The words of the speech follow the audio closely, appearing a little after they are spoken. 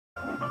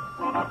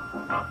Another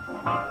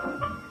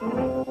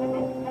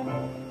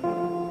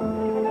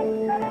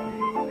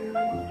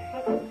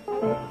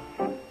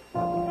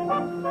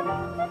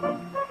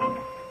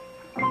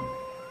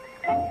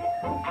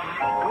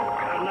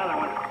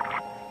one.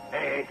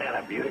 Hey, ain't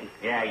that a beauty?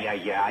 Yeah,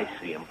 I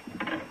see him.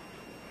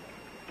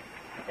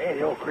 Hey,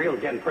 the old creel's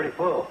getting pretty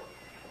full.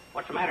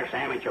 What's the matter,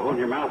 Sam? Ain't you holding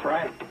your mouth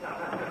right?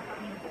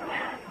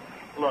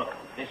 Look,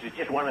 this is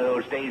just one of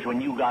those days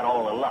when you got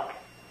all the luck.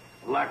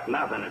 Luck,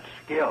 nothing. It's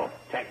skill,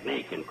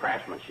 technique, and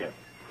craftsmanship.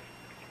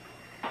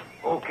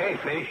 Okay,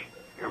 fish.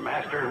 Your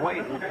master's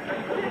waiting.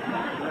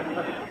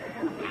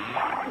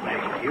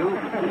 Thank you.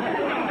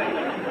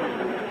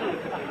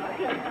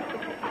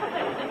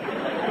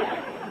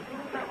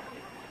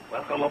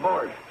 Welcome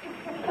aboard.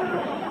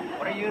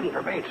 What are you using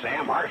for bait,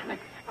 Sam? Arsenic?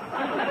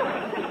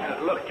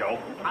 Look, Joe,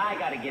 I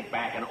got to get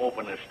back and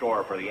open the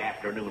store for the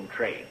afternoon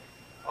trade.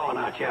 Oh,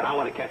 not yet. I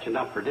want to catch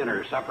enough for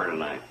dinner or supper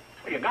tonight.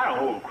 Well, you got a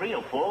whole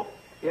creel full.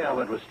 Yeah,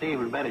 but with Steve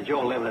and Betty Joe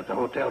living at the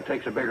hotel, it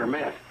takes a bigger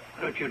mess.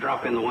 Why don't you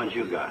drop in the ones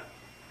you got?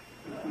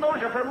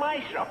 Those are for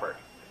my supper.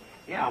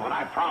 Yeah, but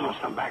I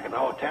promised them back at the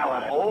hotel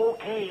that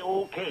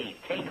Okay.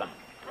 Take them.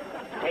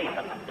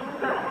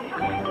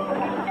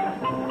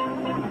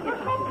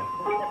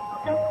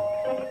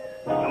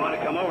 You want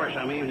to come over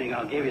some evening,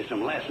 I'll give you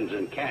some lessons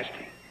in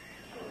casting.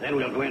 Then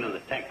we'll go into the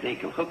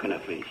technique of hooking a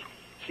fish.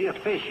 See, a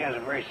fish has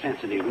a very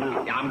sensitive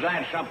mouth. I'm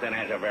glad something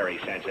has a very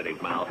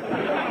sensitive mouth.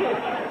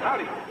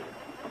 Howdy.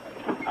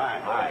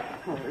 Hi.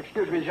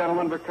 Excuse me,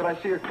 gentlemen, but could I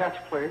see your catch,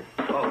 please?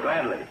 Oh,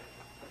 gladly.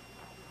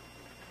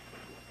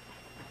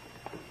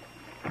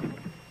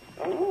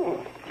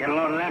 Oh. Get a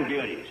load of them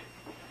beauties.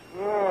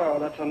 Oh,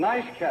 that's a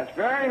nice catch.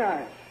 Very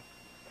nice.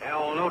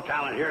 Hell, no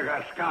talent here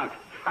got skunked.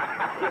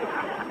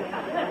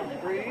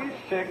 3,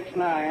 6,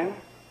 9,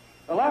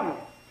 11.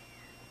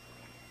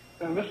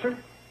 Mister,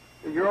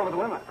 you're over the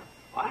limit.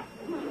 What?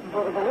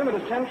 Well, the limit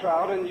is 10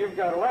 trout, and you've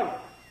got 11.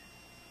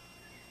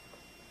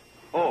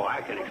 Oh,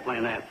 I can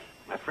explain that.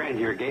 My friend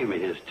here gave me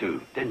his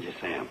too, didn't you,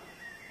 Sam?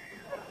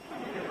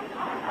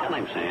 Tell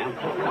him, Sam.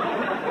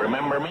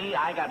 Remember me?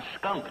 I got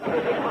skunked. Come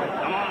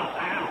on,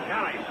 Sam,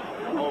 tell him.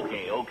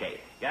 Okay.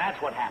 Yeah,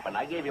 that's what happened.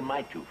 I gave him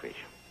my 2 fish.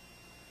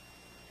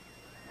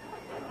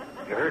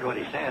 You heard what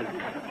he said.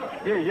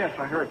 Yes,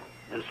 I heard.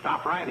 Then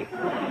stop writing.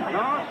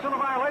 No, it's still a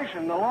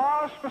violation. The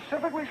law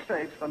specifically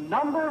states the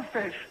number of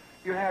fish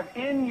you have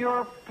in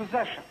your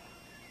possession.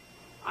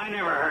 I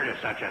never heard of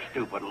such a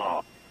stupid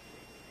law.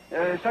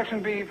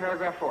 Section B,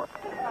 paragraph 4.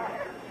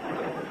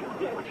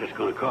 What's this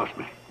going to cost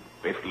me?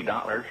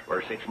 $50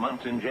 or 6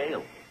 months in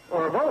jail.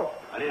 Or both.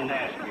 I didn't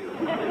ask you.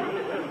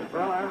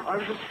 Well, I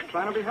was just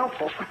trying to be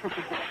helpful.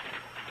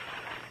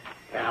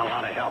 Yeah, a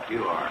lot of help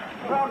you are.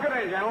 Well, good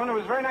day, gentlemen. It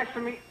was very nice to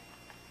meet...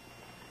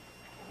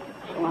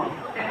 So long.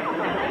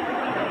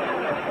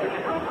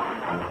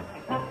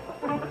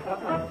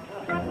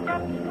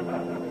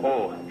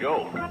 Oh,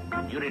 Joe,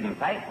 you didn't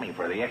thank me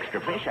for the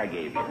extra fish I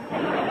gave you.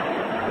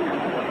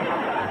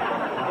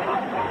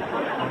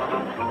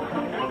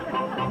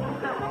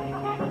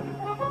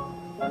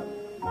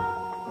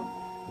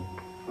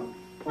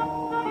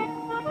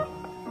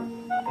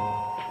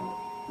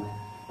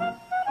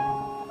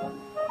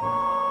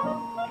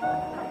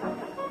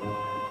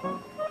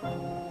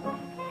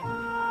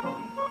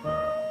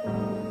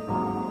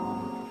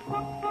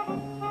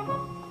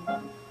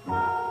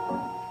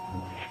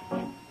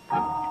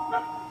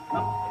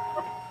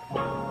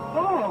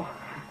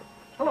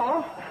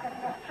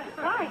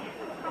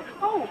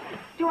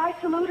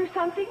 Salute or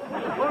something?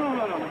 Oh,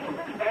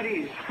 no. At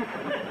ease.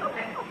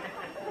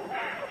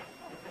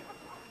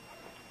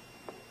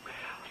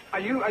 Are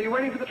you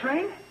waiting for the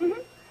train?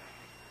 Mm-hmm.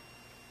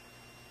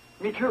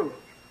 Me too.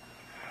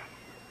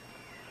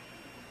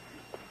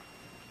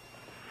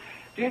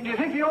 Do you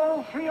think the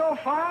old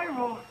 305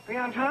 will be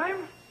on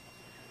time?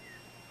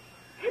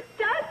 It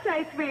does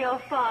say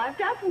 3:05,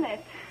 doesn't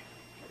it?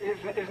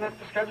 Isn't that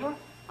the schedule?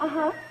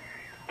 Uh-huh.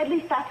 At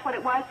least that's what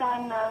it was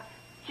on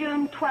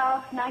June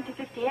 12,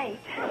 1958.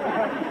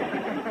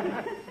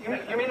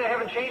 You mean they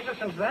haven't changed it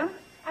since then?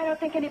 I don't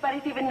think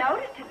anybody's even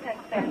noticed it since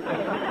then.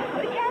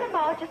 The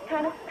cannonball just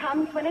kind of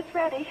comes when it's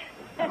ready.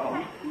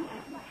 Oh.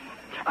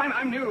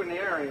 I'm new in the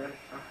area.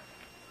 So.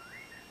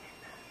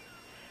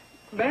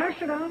 May I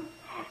sit down?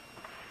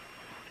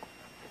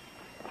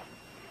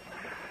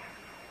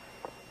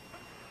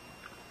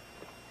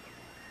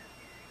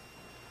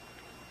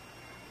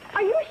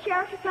 Are you a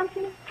sheriff or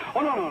something?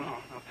 Oh, no.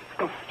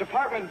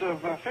 Department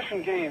of Fish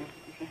and Game.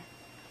 Okay.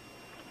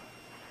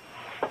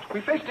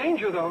 We face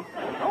danger, though.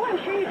 Oh, I'm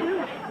sure you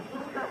do.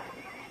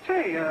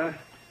 Say,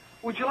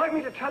 would you like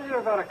me to tell you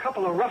about a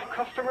couple of rough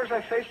customers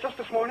I faced just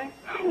this morning?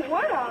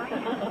 Would I?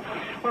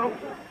 Well,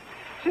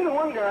 see the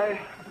one guy,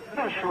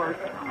 kind of short.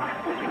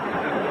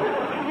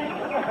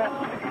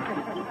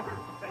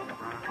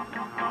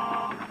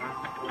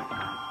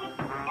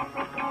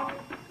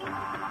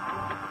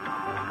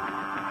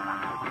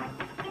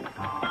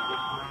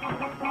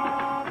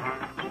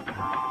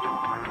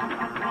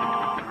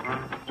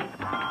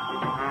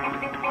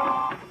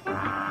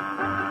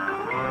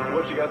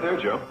 What you got there,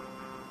 Joe?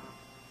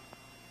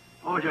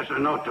 Oh, just a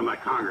note to my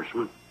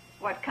congressman.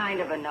 What kind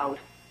of a note?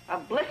 A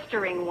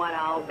blistering one,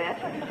 I'll bet.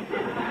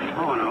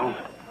 Oh, no.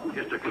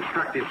 Just a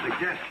constructive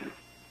suggestion.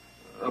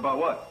 About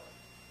what?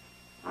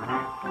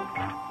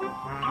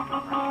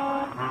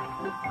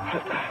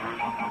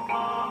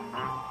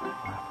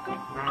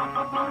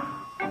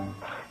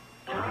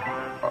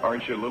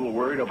 Aren't you a little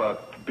worried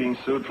about being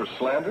sued for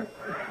slander?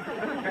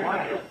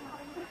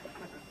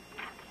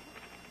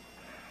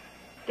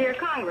 Dear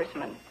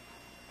Congressman,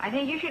 I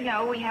think you should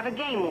know we have a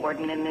game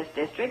warden in this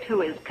district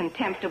who is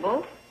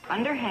contemptible,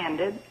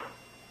 underhanded,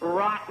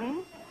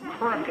 rotten,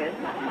 crooked,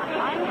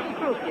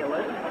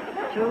 unscrupulous,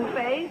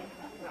 two-faced,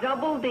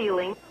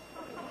 double-dealing,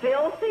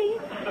 filthy,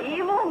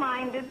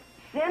 evil-minded,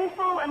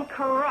 sinful, and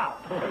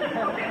corrupt.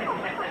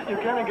 You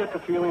kind of get the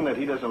feeling that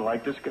he doesn't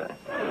like this guy.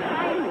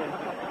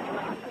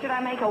 Should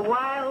I make a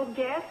wild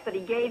guess that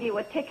he gave you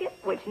a ticket,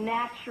 which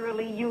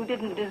naturally you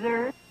didn't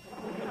deserve?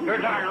 You're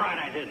darn right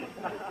I didn't.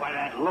 Why,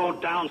 that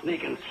low-down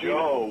sneaking...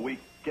 Joe, we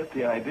get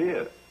the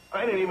idea.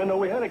 I didn't even know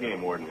we had a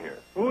game warden here.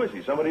 Who is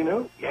he? Somebody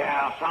new?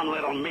 Yeah, some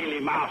little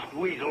mealy-mouthed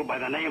weasel by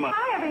the name of...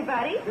 Hi,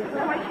 everybody.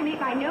 I want you to meet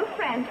my new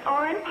friend,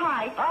 Orrin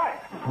Pike. Hi.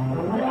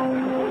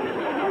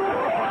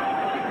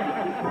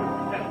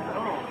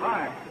 Oh,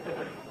 hi.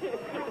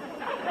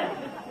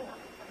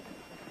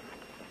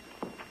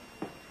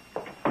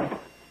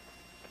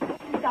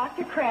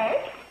 Dr. Craig.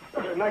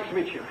 Nice to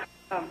meet you.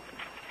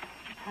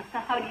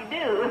 How do you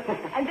do?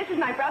 And this is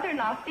my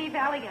brother-in-law, Steve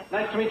Elliott.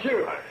 Nice to meet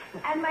you.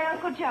 And my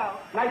Uncle Joe.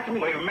 Nice to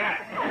meet We've you. met.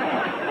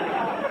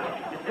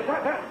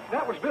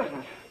 That was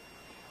business.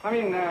 I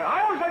mean,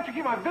 I always like to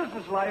keep my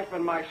business life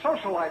and my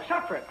social life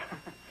separate.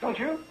 Don't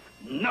you?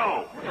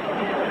 No.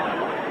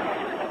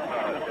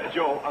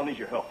 Joe, I'll need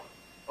your help.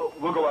 Oh,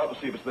 we'll go out and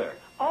see if it's there.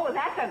 Oh,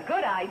 that's a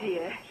good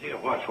idea. See if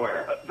what's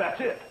where. That's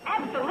it.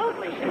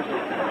 Absolutely.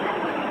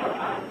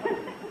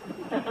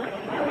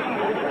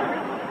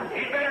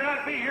 He better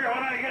not be here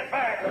when I get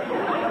back.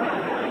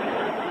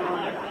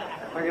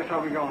 I guess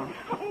I'll be going.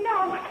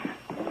 No,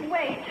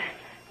 wait.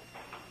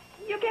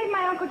 You gave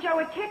my Uncle Joe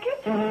a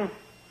ticket? Mm-hmm.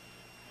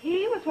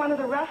 He was one of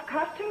the rough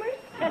customers?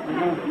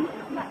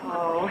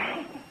 Oh,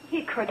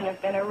 he couldn't have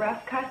been a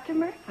rough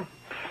customer.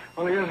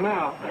 Well, he is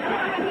now.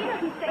 He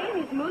doesn't stay in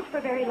these moods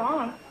for very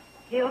long.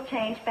 He'll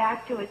change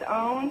back to his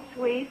own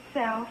sweet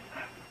self.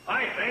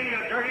 I say, you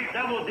dirty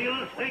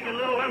double-dealing, stinking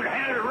little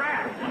underhanded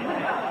rat.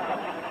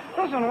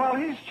 Listen, while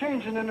he's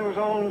changing into his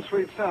own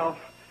sweet self,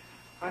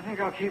 I think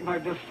I'll keep my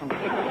distance.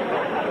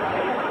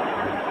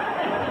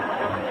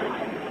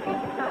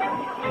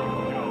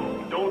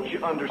 Don't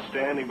you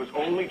understand? He was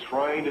only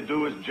trying to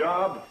do his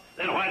job.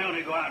 Then why don't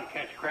he go out and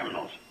catch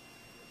criminals?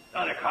 The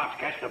other cops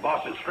catch the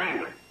Boston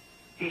Strangler.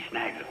 He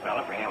snags a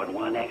fella for having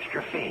one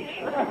extra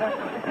fish.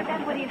 But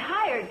that's what he's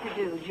hired to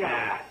do, Joe.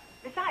 Ah.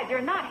 Besides, you're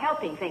not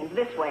helping things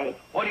this way.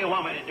 What do you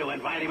want me to do,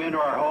 invite him into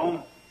our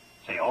home?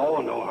 Say, oh,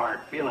 no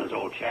hard feelings,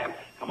 old chap.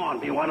 Come on,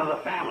 be one of the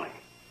family.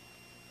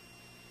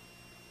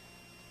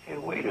 Hey,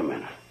 wait a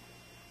minute.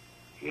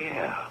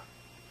 Yeah.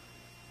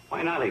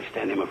 Why not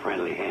extend him a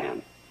friendly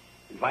hand?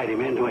 Invite him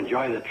in to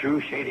enjoy the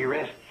true Shady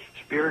Rest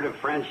spirit of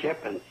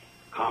friendship and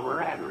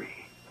camaraderie.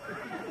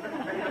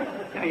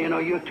 Yeah, you know,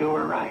 you two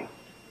are right.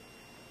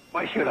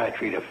 Why should I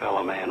treat a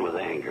fellow man with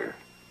anger?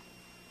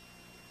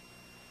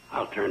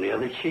 I'll turn the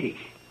other cheek.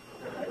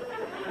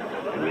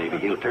 And maybe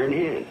he'll turn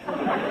his.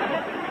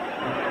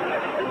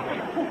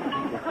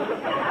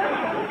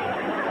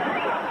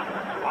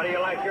 How do you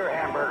like your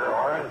hamburger,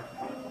 Orrin?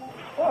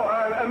 Oh,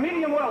 a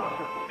medium well,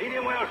 sir.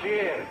 Medium well she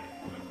is.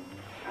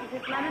 Is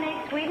this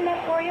lemonade sweet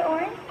enough for you,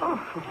 Orrin? Oh.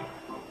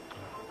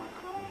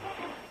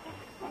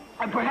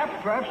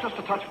 Perhaps just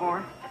a touch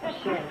more.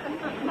 Sure.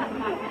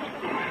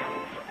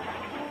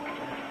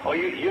 Oh,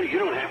 you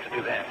don't have to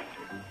do that.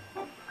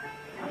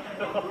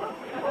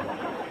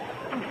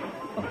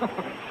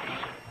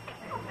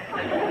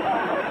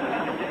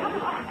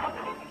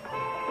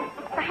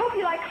 I hope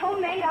you like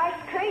homemade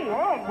ice cream.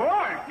 Oh,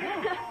 boy.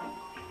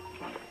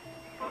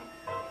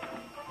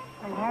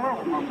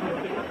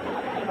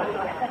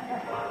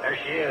 There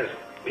she is.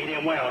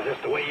 Medium well,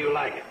 just the way you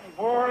like it.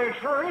 Boy, it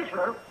sure is,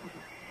 sir.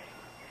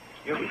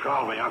 You can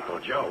call me Uncle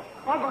Joe.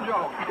 Uncle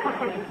Joe.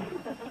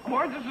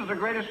 Boy, this is the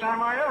greatest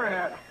time I ever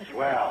had.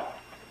 Swell.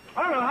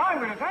 I don't know how I'm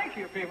going to thank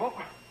you people.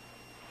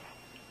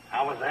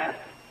 How was that?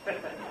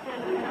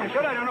 I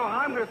said I don't know how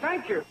I'm going to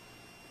thank you.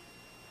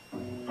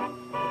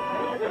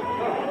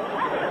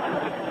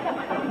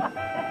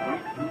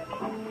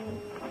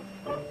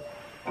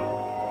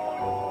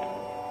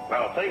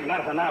 Well, think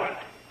nothing of it.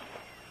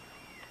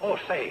 Oh,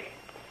 say,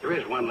 there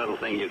is one little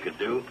thing you could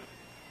do.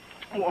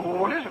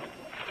 What is it?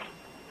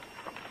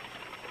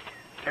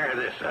 Tear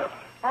this up.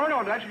 Oh,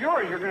 no, that's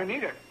yours. You're going to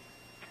need it.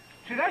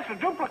 See, that's a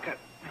duplicate.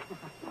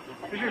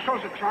 Is he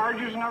supposed to charge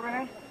you and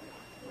everything?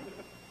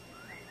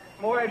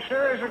 Boy, it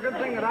sure is a good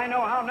thing that I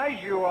know how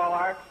nice you all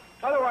are.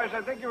 Otherwise,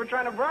 I think you were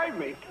trying to bribe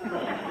me.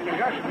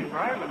 Gosh,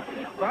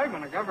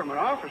 bribing a government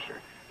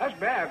officer. That's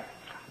bad.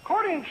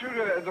 According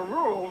to the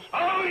rules...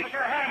 Oh, eat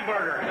your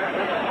hamburger!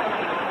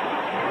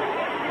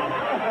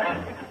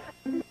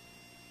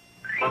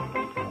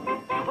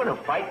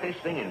 fight this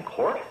thing in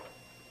court?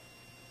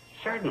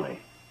 Certainly.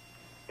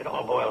 It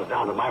all boils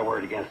down to my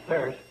word against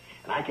theirs,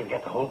 and I can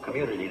get the whole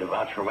community to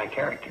vouch for my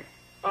character.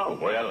 Oh,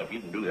 well, if you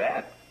can do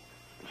that.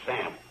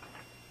 Sam,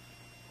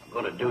 I'm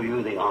going to do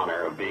you the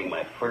honor of being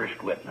my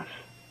first witness.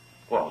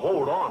 Well,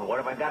 hold on. What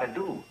have I got to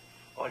do?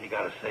 All you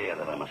got to say is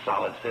that I'm a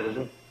solid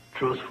citizen,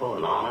 truthful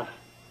and honest.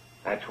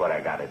 That's what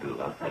I got to do,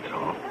 huh? That's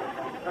all.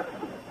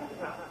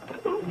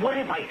 What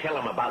if I tell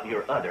him about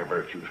your other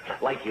virtues?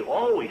 Like you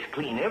always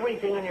clean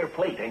everything on your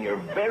plate and you're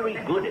very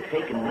good at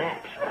taking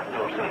naps.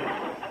 No,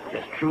 Sam.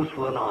 Just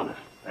truthful and honest.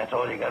 That's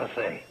all you got to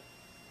say.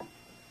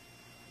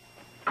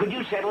 Could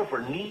you settle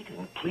for neat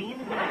and clean?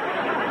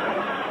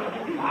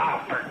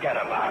 Ah, forget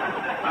about it.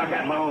 I've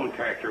got my own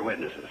character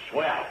witnesses.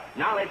 Well,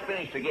 now let's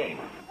finish the game.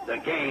 The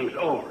game's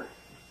over.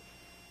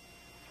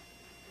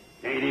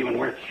 Ain't even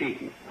worth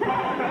cheating.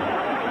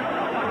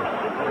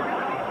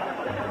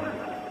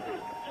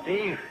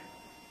 Steve,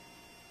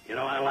 you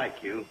know I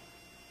like you.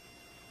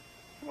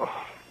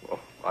 Oh, well,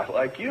 I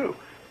like you.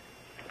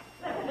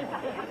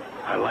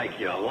 I like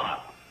you a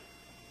lot.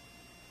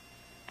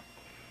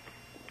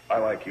 I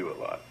like you a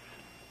lot.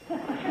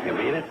 You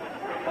mean it?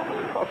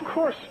 Of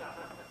course.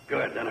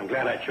 Good, then I'm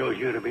glad I chose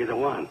you to be the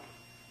one.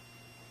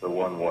 The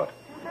one what?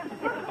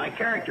 My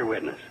character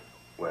witness.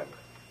 When?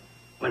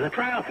 When the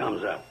trial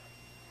comes up.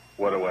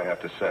 What do I have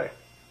to say?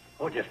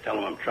 Oh, just tell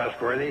them I'm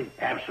trustworthy,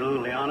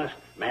 absolutely honest,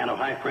 man of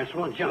high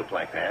principle, and junk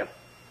like that.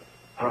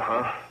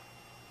 Uh-huh.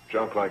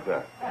 Junk like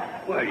that.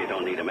 Well, you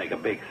don't need to make a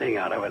big thing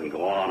out of it and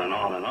go on and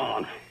on and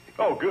on.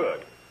 Oh,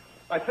 good.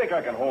 I think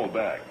I can hold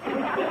back.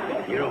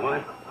 You know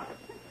what?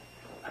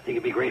 I think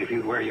it'd be great if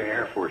you'd wear your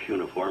Air Force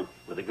uniform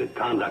with a good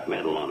conduct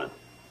medal on it.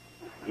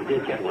 You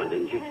did get one,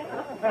 didn't you?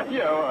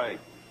 Yeah, I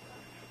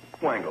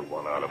wangled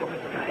one out of him.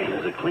 Hey,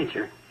 as a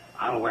clincher,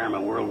 I'll wear my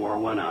World War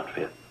I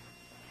outfit.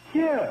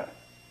 Yeah,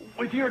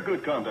 with your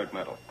good conduct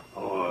medal.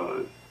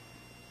 Oh,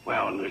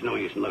 well, there's no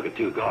use in looking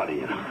too gaudy,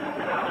 you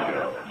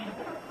know.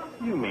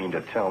 You mean to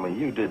tell me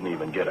you didn't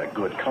even get a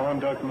good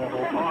conduct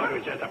medal? Oh, it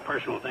was just a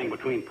personal thing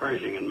between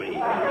Pershing and me.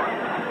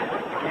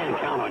 I can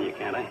count on you,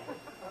 can't I?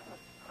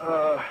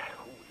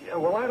 Yeah,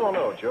 well, I don't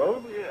know,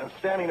 Joe. Yeah, I'm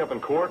standing up in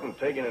court and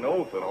taking an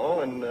oath and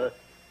all, and,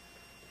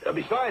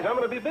 besides, I'm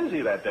going to be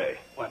busy that day.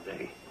 What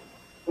day?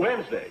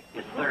 Wednesday.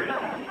 It's Thursday.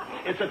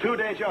 It's a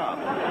 2-day job.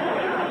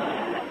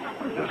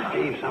 You know,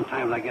 Steve,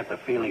 sometimes I get the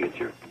feeling that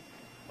you're...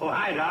 Oh,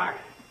 hi, Doc.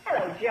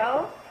 Hello,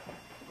 Joe.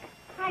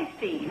 Hi,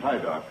 Steve. Hi,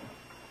 Doc.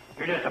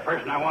 You're just the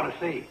person I want to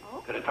see.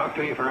 Could I talk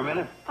to you for a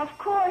minute? Of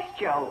course,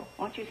 Joe.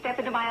 Won't you step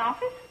into my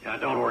office? Yeah,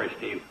 don't worry,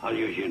 Steve. I'll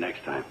use you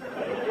next time.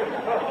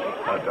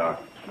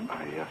 Doc,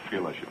 I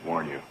feel I should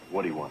warn you.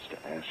 What he wants to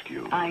ask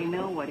you. I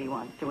know what he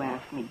wants to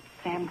ask me.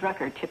 Sam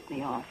Drucker tipped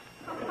me off.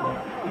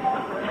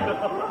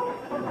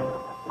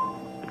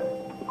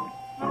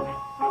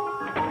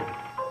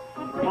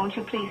 Won't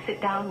you please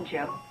sit down,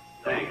 Joe?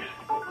 Thanks.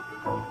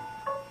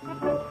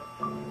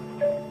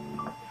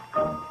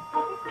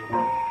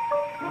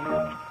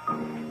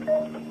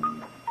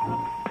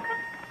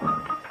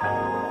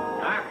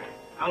 Doc,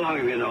 how long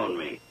have you known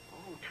me?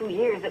 2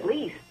 years at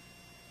least.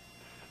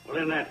 Well,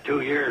 in that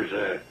 2 years,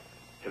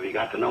 have you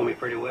got to know me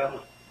pretty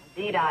well?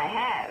 Indeed, I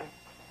have.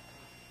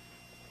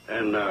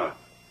 And,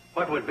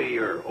 what would be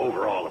your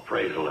overall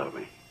appraisal of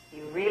me?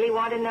 You really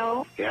want to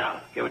know? Yeah,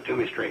 give it to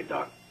me straight,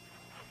 Doc.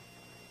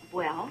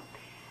 Well,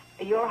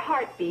 your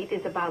heartbeat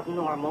is about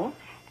normal,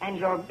 and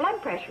your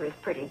blood pressure is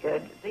pretty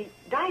good. The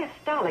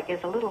diastolic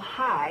is a little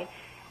high.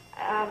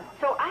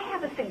 So I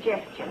have a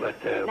suggestion.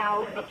 But,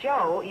 Now,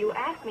 Joe, you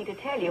asked me to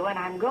tell you, and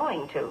I'm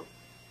going to.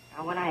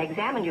 Now, when I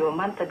examined you a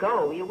month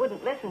ago, you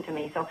wouldn't listen to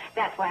me, so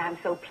that's why I'm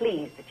so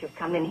pleased that you've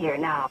come in here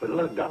now. But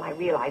look, Doc. Well, I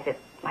realize it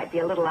might be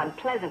a little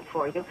unpleasant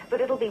for you, but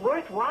it'll be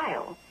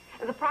worthwhile.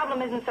 The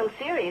problem isn't so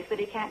serious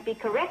that it can't be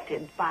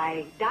corrected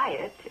by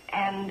diet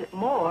and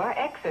more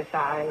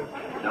exercise.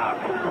 Doc,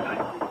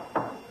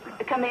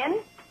 Come in?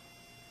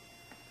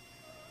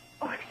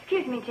 Oh,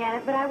 excuse me,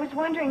 Janet, but I was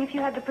wondering if you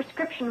had the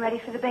prescription ready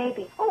for the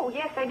baby. Oh,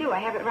 yes, I do. I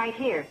have it right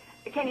here.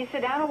 Can you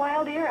sit down a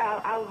while, dear?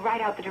 I'll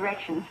write out the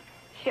directions.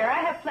 Sure,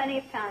 I have plenty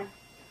of time.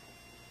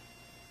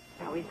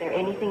 Now, is there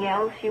anything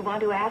else you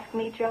want to ask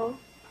me, Joe?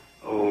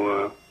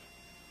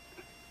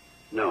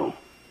 No.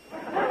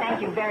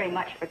 Thank you very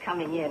much for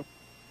coming in.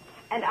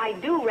 And I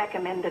do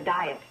recommend a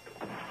diet.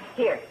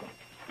 Here,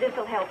 this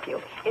will help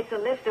you. It's a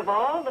list of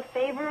all the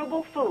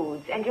favorable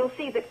foods, and you'll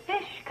see that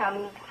fish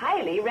comes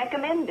highly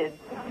recommended.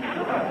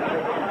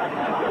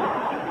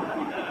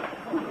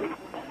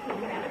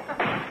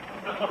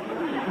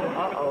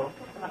 Uh-oh.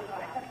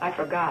 I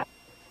forgot.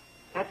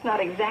 That's not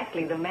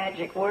exactly the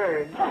magic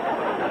word.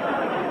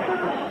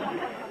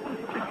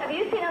 Have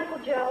you seen Uncle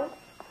Joe?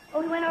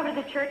 Oh, he went over to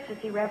the church to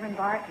see Reverend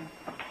Barton.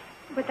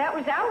 But that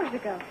was hours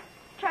ago.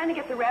 Trying to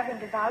get the Reverend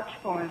to vouch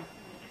for him.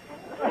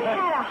 I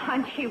had a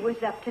hunch he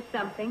was up to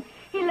something.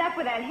 He left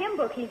with that hymn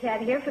book he's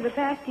had here for the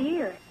past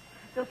year.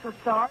 I feel so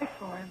sorry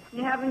for him.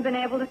 You haven't been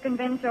able to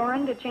convince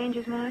Orrin to change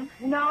his mind?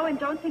 No, and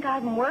don't think I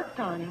haven't worked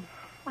on him.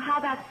 Well, how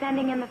about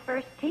sending in the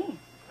first team?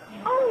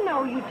 Oh,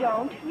 no, you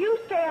don't. You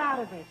stay out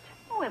of it.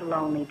 Oh, Oh, it'll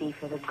only be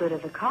for the good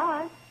of the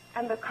cause.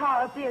 And the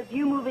cause is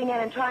you moving in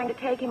and trying to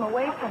take him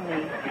away from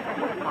me.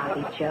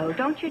 Bobby Joe,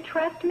 don't you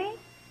trust me?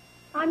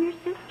 I'm your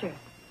sister.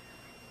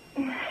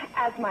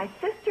 As my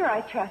sister,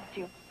 I trust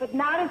you, but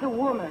not as a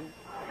woman.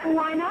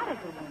 Why not as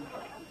a woman?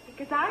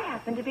 Because I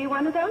happen to be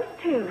one of those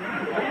two.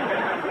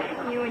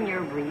 You and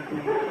your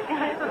reasoning.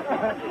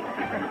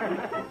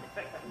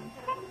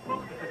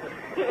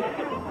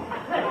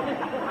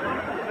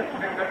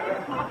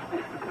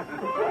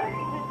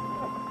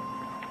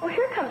 Well,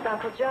 here comes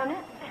Uncle Jonah.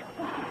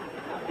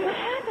 What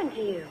happened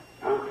to you?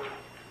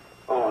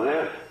 Oh,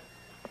 this?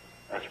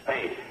 That's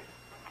paint.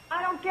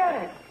 I don't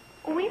get it.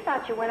 We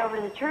thought you went over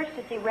to the church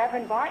to see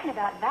Reverend Barton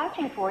about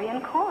vouching for you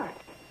in court.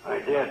 I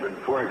did, but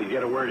before I could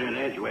get a word in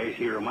edgeways,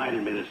 he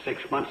reminded me that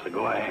 6 months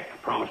ago I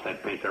promised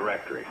I'd paint the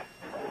rectory.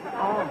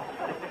 Oh.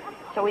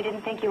 So we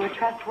didn't think you were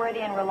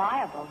trustworthy and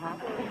reliable, huh?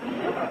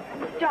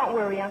 Don't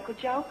worry, Uncle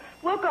Joe.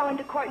 We'll go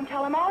into court and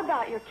tell him all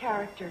about your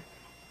character,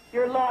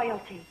 your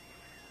loyalty,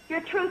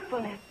 your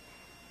truthfulness,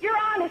 your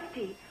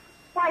honesty.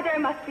 Why, there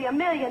must be a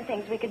million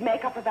things we could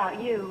make up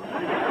about you.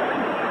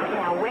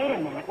 Now, wait a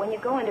minute. When you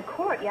go into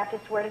court, you have to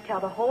swear to tell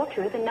the whole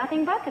truth and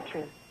nothing but the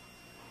truth.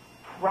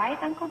 Right,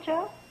 Uncle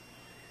Joe?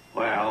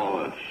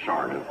 Well,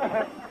 sort of.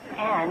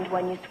 And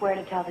when you swear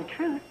to tell the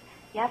truth,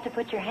 you have to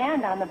put your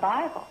hand on the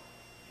Bible.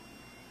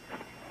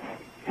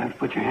 You have to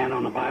put your hand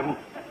on the Bible?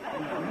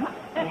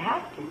 Mm-hmm. You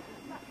have to.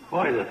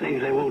 Boy, the things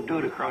they won't do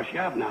to cross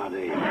you up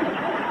nowadays.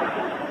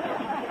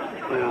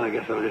 Well, I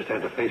guess I'll just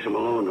have to face them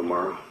alone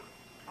tomorrow.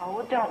 Oh,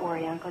 well, don't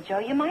worry, Uncle Joe.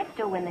 You might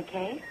still win the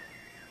case.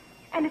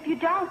 And if you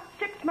don't,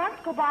 6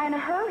 months go by in a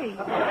hurry.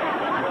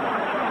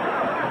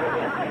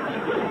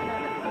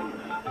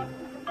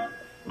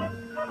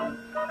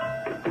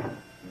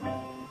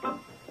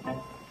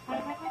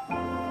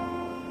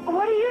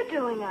 What are you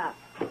doing up?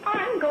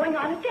 I'm going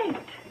on a date.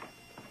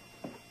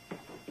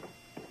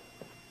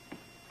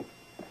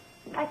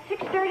 At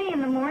 6:30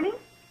 in the morning?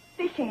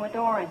 Fishing with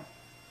Orrin.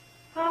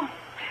 Oh,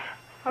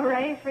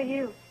 hooray for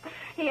you.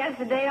 He has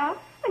the day off?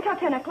 Until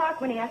 10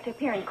 o'clock when he has to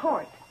appear in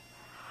court.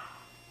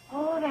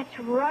 Oh, that's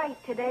right.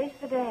 Today's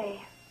the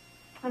day.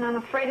 And I'm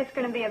afraid it's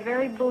going to be a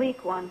very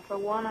bleak one for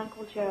one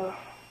Uncle Joe.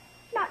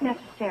 Not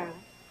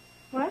necessarily.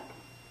 What?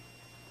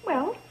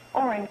 Well,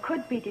 Orrin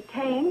could be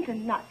detained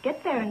and not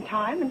get there in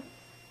time, and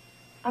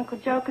Uncle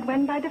Joe could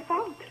win by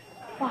default.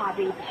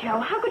 Bobby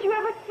Joe, how could you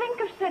ever think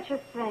of such a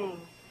thing?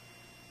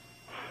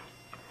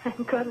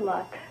 Good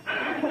luck.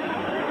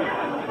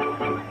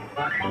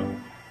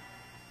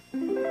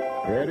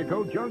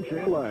 Petticoat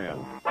Junction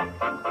land.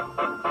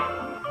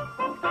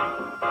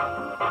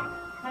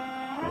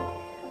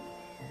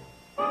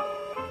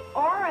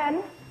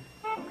 Orrin,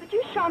 could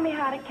you show me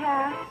how to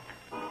cast?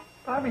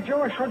 Bobby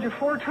Joe, I showed you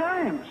 4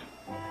 times.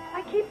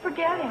 I keep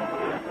forgetting.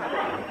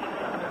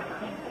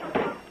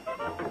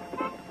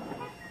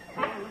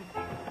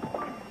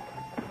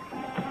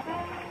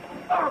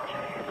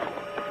 Okay.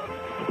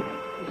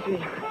 You see,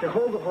 you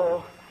hold the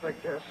hole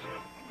like this.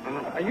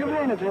 And are you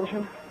paying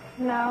attention?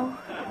 No.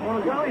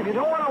 Well, golly, if you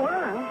don't want to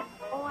learn.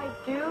 Oh, I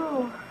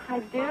do. I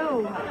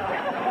do.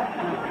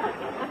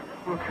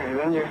 Okay,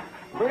 then you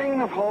bring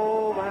the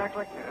pole back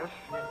like this.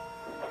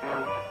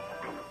 And,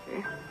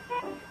 see?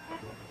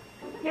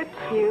 You're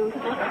cute.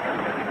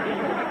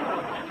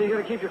 So you got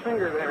to keep your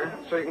finger there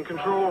so you can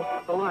control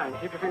the line.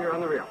 Keep your finger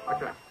on the reel, like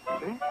that.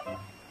 See?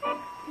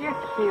 You're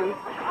cute.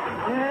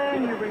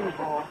 And you bring the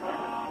ball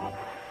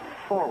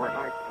forward,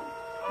 like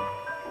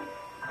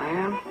I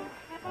am.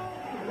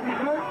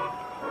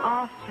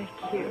 Awfully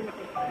cute.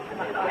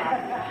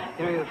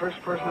 You know, you're the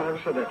first person that ever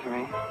said that to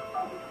me.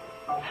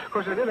 Of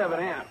course, I did have an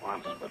aunt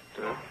once, but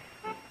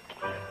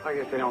I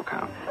guess they don't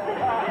count.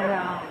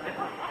 No.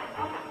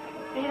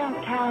 They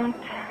don't count.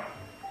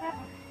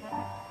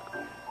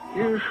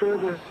 You sure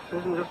this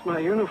isn't just my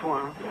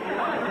uniform? Oh,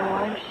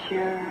 I'm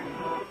sure.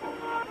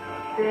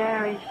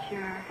 Very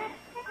sure.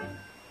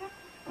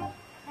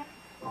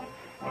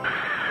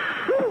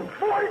 Oh,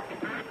 boy!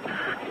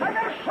 I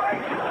got a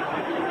sight!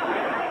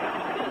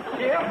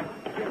 Yeah?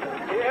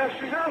 Yeah,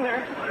 she's on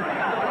there.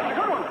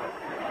 Good one.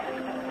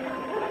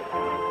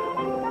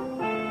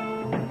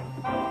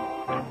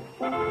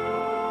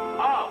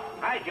 Oh,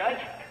 hi,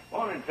 Judge.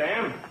 Morning,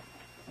 Sam.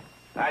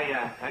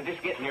 I'm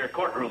just getting your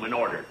courtroom in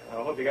order. I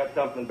hope you got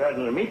something better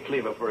than a meat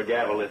cleaver for a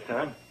gavel this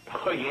time.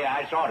 Oh, yeah,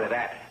 I saw to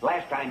that.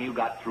 Last time you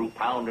got through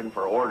pounding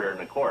for order in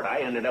the court,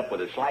 I ended up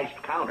with a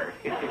sliced counter.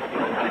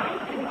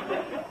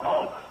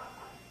 Oh,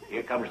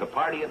 here comes the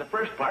party of the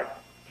first part.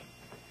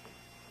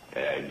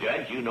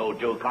 Judge, you know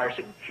Joe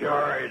Carson?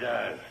 Sure he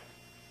does.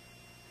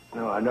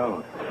 No, I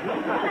don't.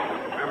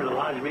 Remember the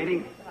lodge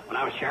meeting? When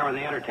I was chairman of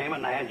the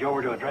entertainment and I had you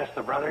over to address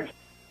the brothers?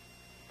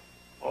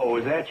 Oh,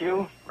 was that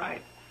you?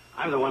 Right.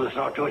 I'm the one that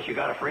saw to it you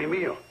got a free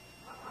meal.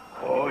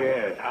 Oh,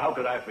 yes. How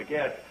could I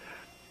forget?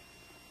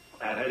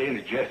 I've had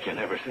indigestion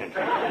ever since.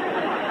 Hey,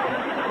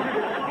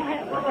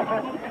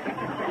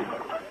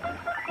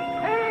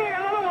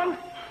 another one.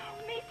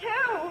 Me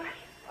too.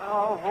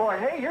 Oh, boy.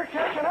 Hey, you're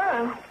catching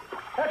on.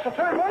 That's the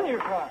third one you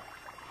caught.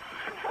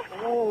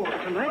 Oh,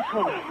 it's a nice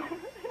one.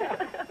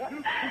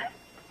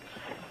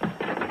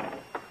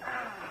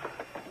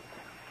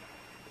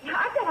 Yeah,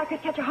 I bet I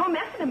could catch a whole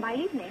mess of them by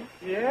evening.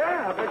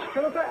 Yeah, I bet you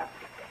could have that.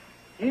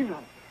 Even.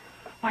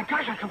 My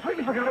gosh, I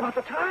completely forgot about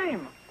the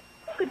time.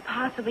 Who could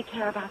possibly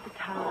care about the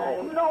time?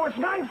 Oh, no, it's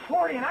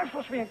 9:40, and I'm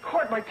supposed to be in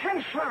court by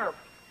 10 sharp.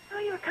 Oh,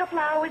 you're a couple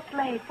hours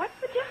late. What's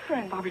the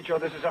difference? Bobby Joe,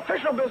 this is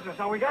official business.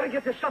 Now, we got to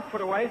get this stuff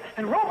put away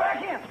and roll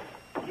back in.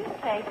 You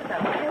say so.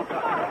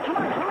 Come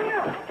on, hurry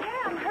up.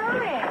 Yeah, I'm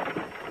hurrying.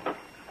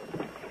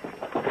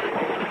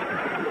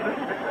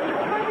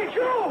 Bobby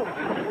Joe!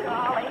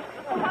 Golly.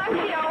 Well, I'm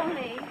the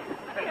only.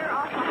 Here,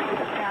 I'll find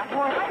stuff. Boy,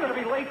 I'm going to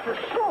be late for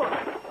sure.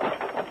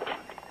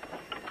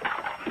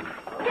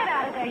 Get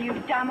out of there, you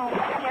dumb old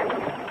stick.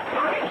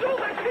 Bobby Joe,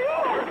 that's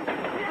yours!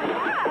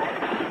 What?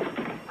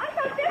 I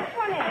thought this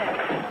one is.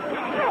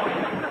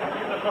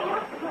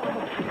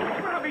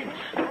 Bobby.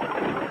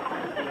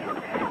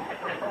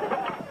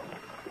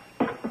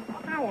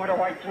 Now what do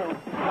I do?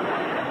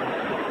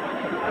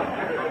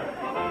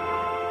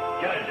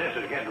 Judge, this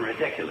is getting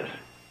ridiculous.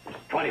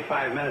 It's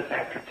 25 minutes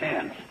after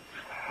 10.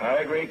 I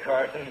agree,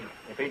 Carson.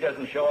 If he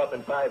doesn't show up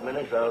in 5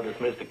 minutes, I'll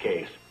dismiss the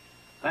case.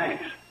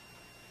 Thanks.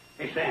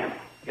 Hey, Sam,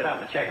 get out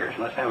the checkers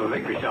and let's have a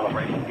victory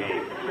celebration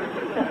game.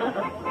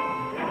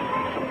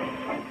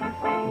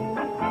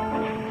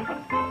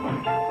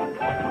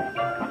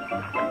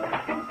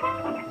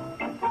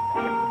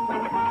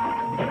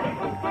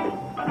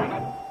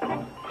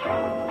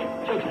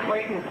 Judge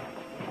Clayton,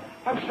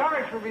 I'm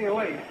sorry for being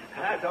late.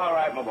 That's all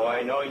right, my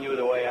boy. Knowing you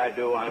the way I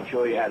do, I'm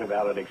sure you had a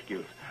valid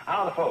excuse.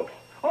 How are the folks?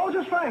 Oh,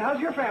 just fine. How's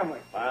your family?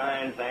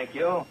 Fine, thank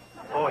you.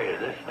 Boy, is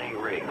this thing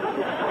rigged.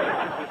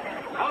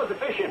 How's the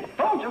fishing?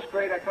 Oh, just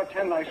great. I caught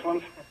 10 nice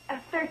ones.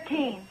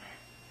 13.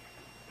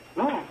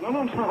 No,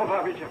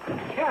 Bobby Joe.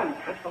 10.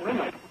 That's the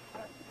limit.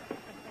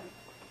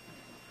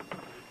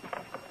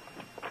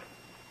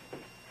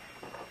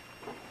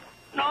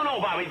 No,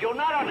 Bobby Joe,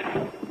 not on the...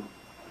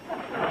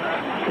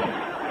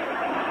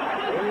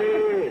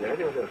 Hey, that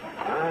is a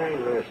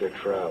fine mess of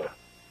trout.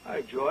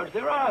 Hi, George,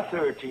 there are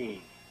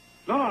 13.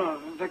 No,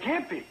 there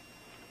can't be.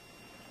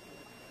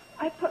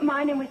 I put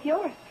mine in with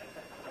yours.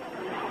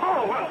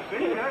 Oh, well,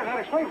 see, that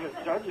explains it,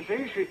 Judge. You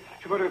see, she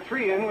put her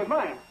 3 in with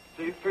mine.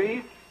 See,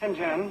 3 and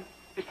 10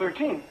 is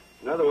 13.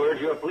 In other words,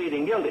 you're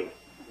pleading guilty.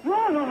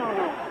 No.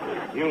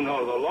 You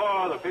know the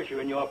law, the fish are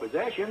in your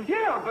possession.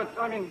 Yeah, but,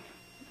 I mean...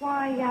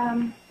 Why,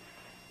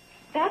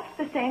 that's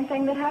the same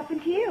thing that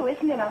happened to you,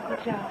 isn't it, Uncle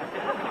Joe?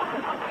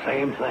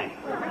 Same thing.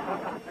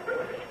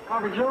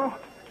 Bobby Joe,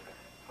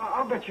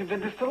 I'll bet you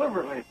did this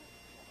deliberately.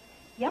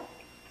 Yep,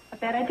 I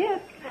bet I did.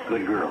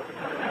 Good girl.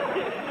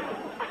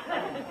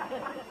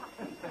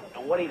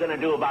 And what are you going to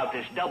do about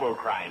this double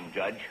crime,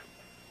 Judge?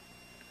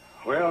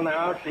 Well,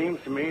 now, it seems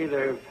to me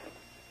there have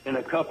been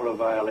a couple of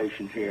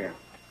violations here.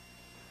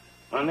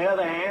 On the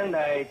other hand,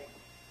 I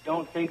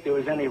don't think there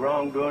was any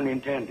wrongdoing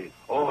intended.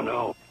 Oh,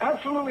 no.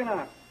 Absolutely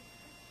not.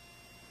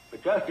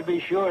 But just to be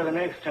sure the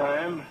next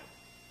time,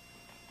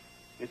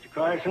 Mr.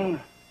 Carson,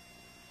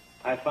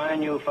 I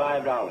fine you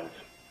 $5.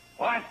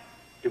 What?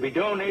 To be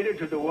donated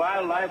to the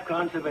Wildlife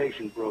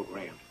Conservation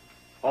Program.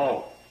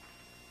 Oh.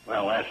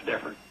 Well, that's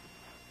different.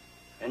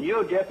 And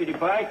you, Deputy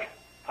Pike,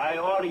 I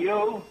order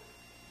you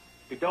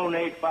to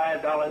donate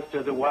 $5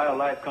 to the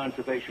Wildlife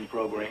Conservation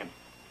Program.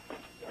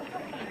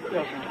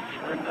 Yes, sir.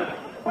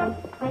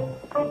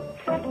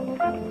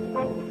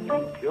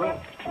 Sure.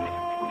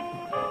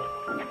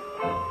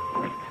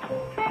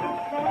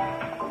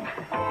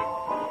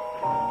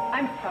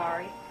 I'm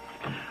sorry.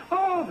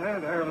 Oh,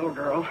 there, little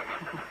girl.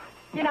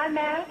 You're not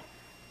mad?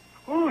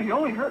 Oh, you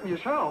only hurting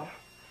yourself.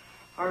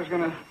 I was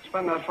going to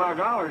spend that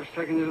 $5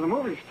 taking you to the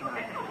movies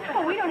tonight.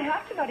 Well, we don't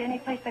have to go to any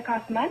place that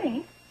costs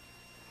money.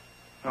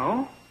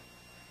 No?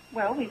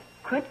 Well, we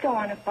could go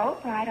on a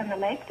boat ride on the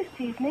lake this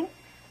evening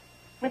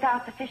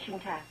without the fishing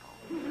tackle.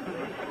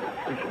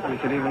 We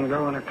could even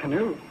go in a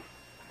canoe.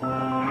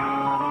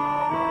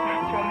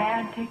 That's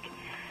romantic.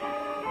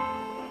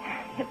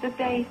 It's a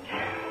date.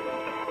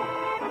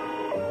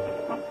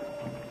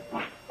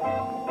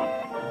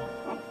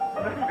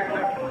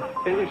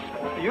 It's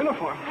a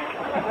uniform.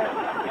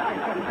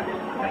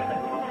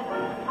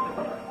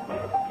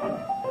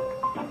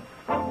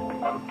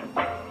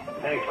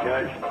 Thanks,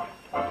 Judge.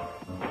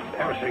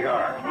 Have a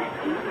cigar.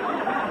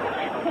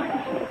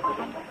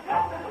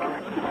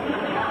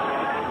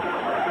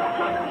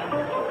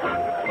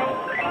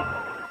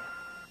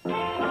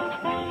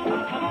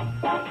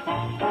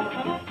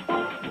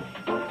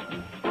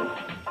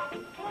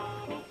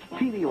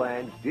 TV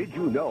Land's Did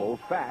You Know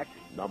fact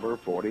number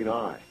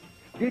 49.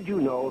 Did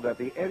you know that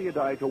the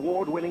erudite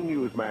award-winning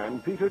newsman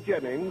Peter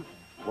Jennings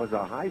was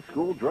a high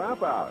school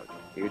dropout?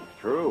 It's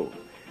true.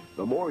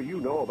 The more you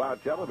know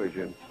about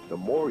television, the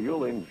more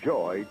you'll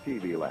enjoy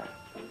TV Land.